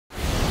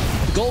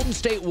Golden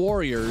State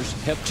Warriors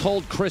have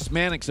told Chris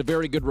Mannix, a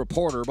very good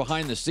reporter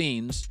behind the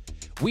scenes,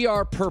 we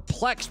are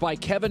perplexed by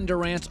Kevin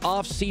Durant's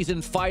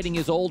offseason fighting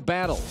his old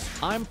battles.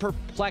 I'm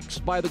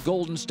perplexed by the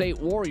Golden State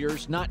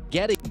Warriors not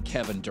getting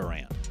Kevin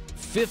Durant.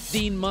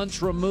 15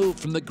 months removed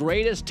from the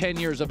greatest 10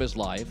 years of his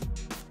life,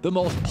 the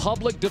most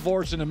public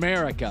divorce in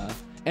America,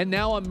 and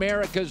now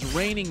America's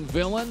reigning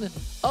villain?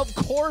 Of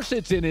course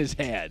it's in his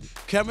head.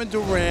 Kevin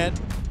Durant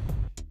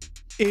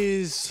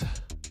is,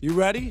 you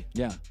ready?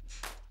 Yeah.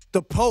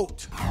 The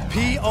POAT,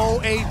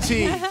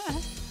 P-O-A-T,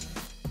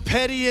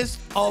 pettiest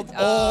of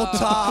all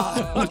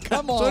time.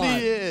 Come That's on. what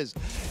he is.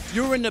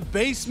 You're in the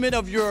basement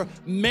of your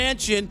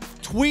mansion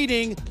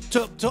tweeting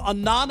to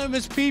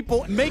anonymous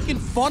people, making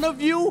fun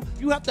of you.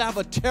 You have to have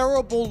a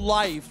terrible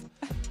life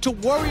to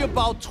worry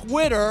about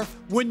Twitter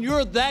when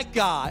you're that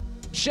guy.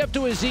 Shift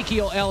to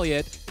Ezekiel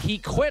Elliott. He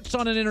quits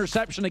on an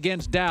interception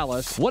against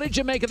Dallas. What did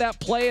you make of that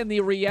play and the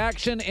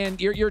reaction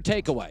and your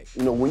takeaway?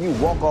 You know, when you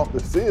walk off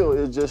the field,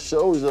 it just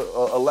shows a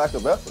lack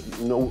of effort.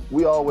 You know,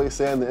 we always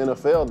say in the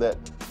NFL that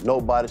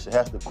nobody should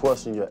have to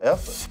question your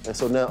effort. And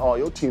so now all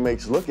your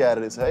teammates look at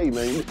it and say, hey,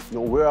 man, you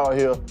know, we're out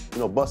here, you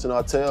know, busting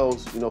our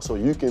tails, you know, so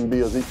you can be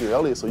Ezekiel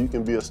Elliott, so you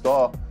can be a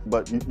star,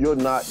 but you're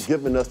not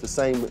giving us the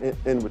same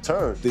in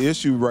return. The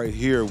issue right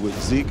here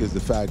with Zeke is the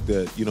fact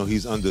that, you know,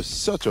 he's under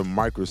such a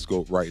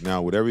microscope right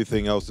now with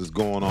everything else that's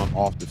going on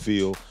off the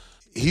field.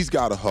 He's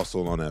got to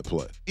hustle on that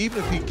play.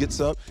 Even if he gets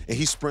up and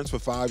he sprints for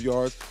 5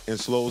 yards and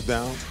slows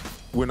down,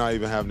 we're not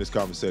even having this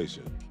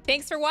conversation.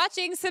 Thanks for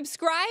watching.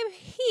 Subscribe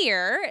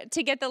here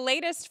to get the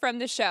latest from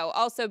the show.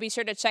 Also, be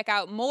sure to check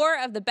out more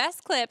of the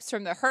best clips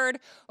from The Herd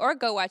or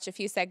go watch a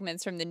few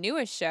segments from the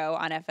newest show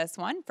on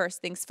FS1,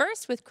 First Things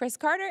First, with Chris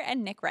Carter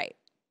and Nick Wright.